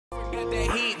got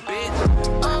that heat,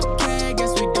 bitch. Okay,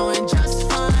 guess we doing just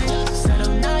fine. Said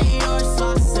I'm not yours, so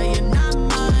I say you're not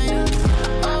mine.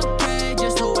 Okay,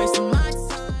 just a waste of my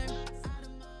time.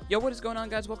 Yo, what is going on,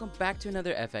 guys? Welcome back to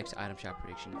another FX item shop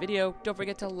prediction video. Don't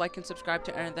forget to like and subscribe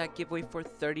to enter that giveaway for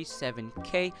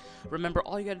 37k. Remember,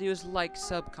 all you gotta do is like,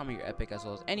 sub, comment your epic as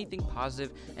well as anything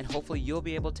positive, and hopefully you'll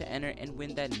be able to enter and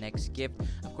win that next gift.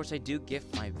 Of course, I do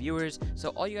gift my viewers, so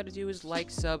all you gotta do is like,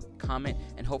 sub, comment,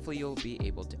 and hopefully you'll be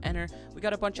able to enter. We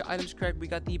got a bunch of items correct. We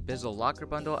got the Bizzle Locker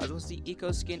Bundle as well as the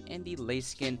Eco Skin and the Lace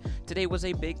Skin. Today was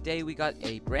a big day. We got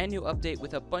a brand new update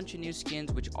with a bunch of new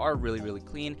skins which are really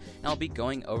clean, and I'll be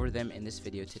going over them in this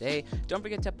video today. Don't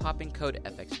forget to pop in code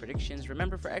FX Predictions.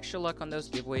 Remember, for extra luck on those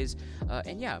giveaways.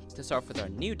 And yeah, to start off with our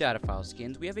new data file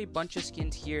skins, we have a bunch of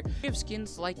skins here. We have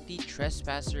skins like the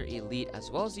Trespasser Elite as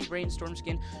well as the Brainstorm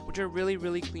skin, which are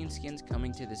really clean skins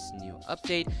coming to this new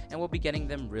update, and we'll be getting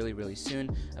them really soon.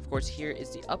 Of course, here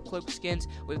is the Upcloak skins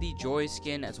with the Joy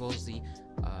skin as well as the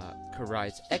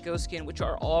Karai's Echo skin, which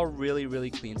are all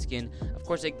really clean skin. Of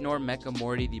course, ignore Mecha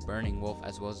Morty, the Burning Wolf,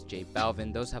 as well as J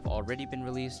Balvin. Those have already been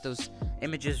released. Those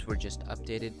images were just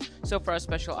updated. So for our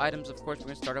special items, of course, we're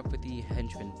going to start off with the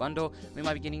Henchman Bundle. We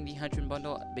might be getting the Henchman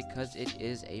Bundle because it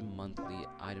is a monthly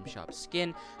item shop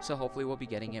skin, so hopefully we'll be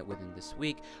getting it within this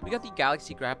week. We got the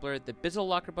Galaxy Grappler. The Bizzle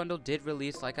Locker Bundle did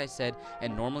release, like I said,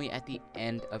 and normally at the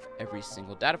end of every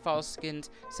single data file skins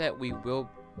set, we will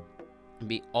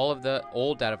all of the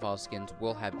old data file skins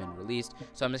will have been released,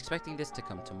 so I'm expecting this to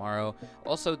come tomorrow.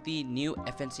 Also, the new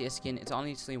FNCS skin, it's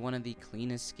honestly one of the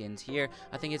cleanest skins here.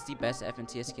 I think it's the best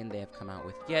FNCS skin they have come out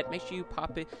with yet. Make sure you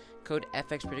pop it, code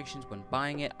FX Predictions, when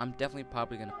buying it. I'm definitely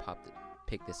probably going to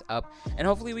pick this up, and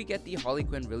hopefully we get the Harley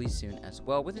Quinn really soon as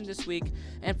well within this week.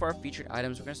 And for our featured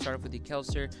items, we're going to start off with the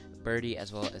Kelser, Birdie,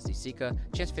 as well as the Sika,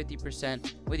 chance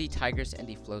 50%, with the Tigress and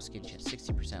the Flow skin, chance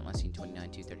 60%, last seen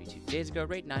 29 to 32 days ago,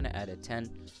 rate 9 out of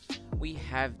 10. We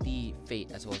have the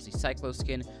Fate as well as the Cyclo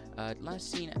skin,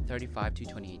 last seen at 35 to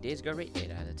 28 days ago, rate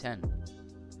 8 out of 10.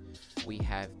 We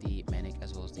have the Manic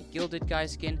as well as the Gilded Guy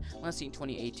skin, last seen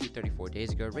 28 to 34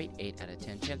 days ago, rate 8 out of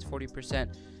 10, chance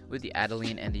 40%. With the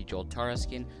Adeline and the Joltara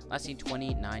skin, last seen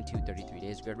 29 to 33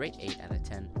 days ago, rate 8 out of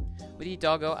 10. With the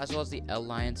Doggo as well as the L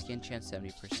Lion skin, chance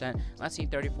 70%, last seen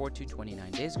 34 to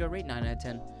 29 days ago, rate 9 out of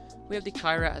 10. We have the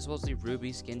Kyra as well as the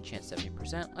Ruby skin, chance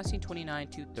 70%, last seen 29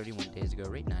 to 31 days ago,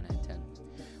 rate 9 out of 10.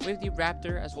 We have the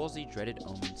Raptor as well as the Dreaded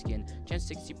Omen skin,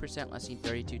 chance 60%, last seen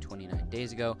 30 to 29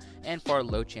 days ago. And for our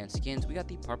low chance skins, we got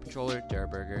the Paw Patroller,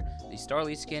 Durburger, the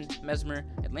Starly skin, Mesmer,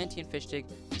 Atlantean Fish Stick,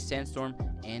 the Sandstorm,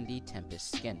 and the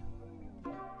Tempest skin.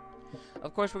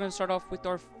 Of course, we're going to start off with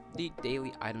the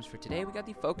daily items for today. We got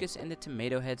the Focus and the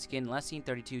Tomato Head skin, last seen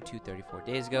 32 to 34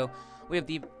 days ago. We have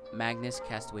the Magnus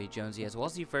Castaway Jonesy as well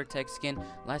as the Vertex skin,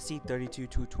 last seen 32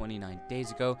 to 29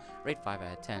 days ago, rate 5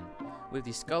 out of 10. We have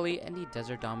the Scully and the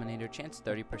Desert Dominator, chance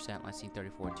 30%, last seen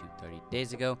 34 to 30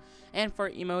 days ago. And for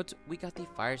emotes, we got the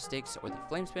Fire Sticks or the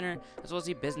Flame Spinner, as well as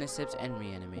the Business Sips and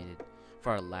Reanimated.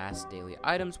 For our last daily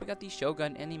items, we got the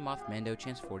Shogun and the Mothmando,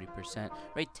 chance 40%,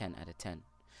 rate 10 out of 10.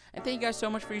 And thank you guys so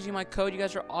much for using my code. You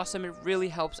guys are awesome. It really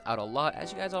helps out a lot,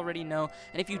 as you guys already know.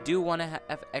 And if you do want to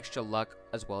have extra luck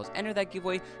as well as enter that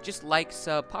giveaway, just like,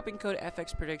 sub, pop in code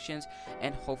FX Predictions,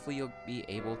 and hopefully you'll be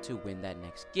able to win that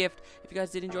next gift. If you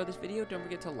guys did enjoy this video, don't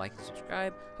forget to like and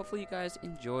subscribe. Hopefully you guys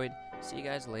enjoyed. See you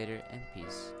guys later, and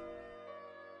peace.